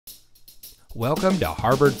Welcome to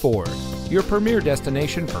Harvard Ford, your premier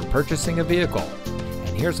destination for purchasing a vehicle. And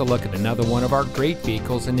here's a look at another one of our great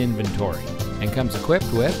vehicles in inventory, and comes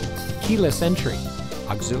equipped with keyless entry,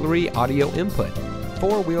 auxiliary audio input,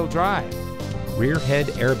 four-wheel drive, rear head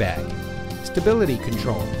airbag, stability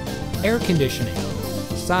control, air conditioning,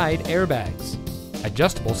 side airbags,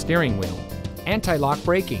 adjustable steering wheel, anti-lock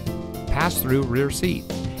braking, pass-through rear seat,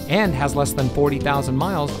 and has less than 40,000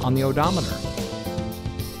 miles on the odometer.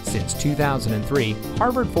 Since 2003,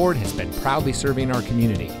 Harvard Ford has been proudly serving our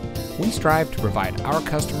community. We strive to provide our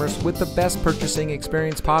customers with the best purchasing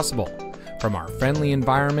experience possible. From our friendly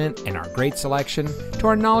environment and our great selection to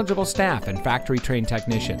our knowledgeable staff and factory-trained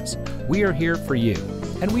technicians, we are here for you,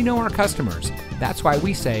 and we know our customers. That's why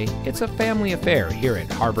we say it's a family affair here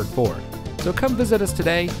at Harvard Ford. So come visit us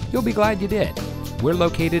today. You'll be glad you did. We're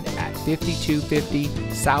located at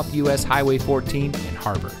 5250 South US Highway 14 in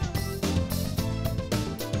Harvard.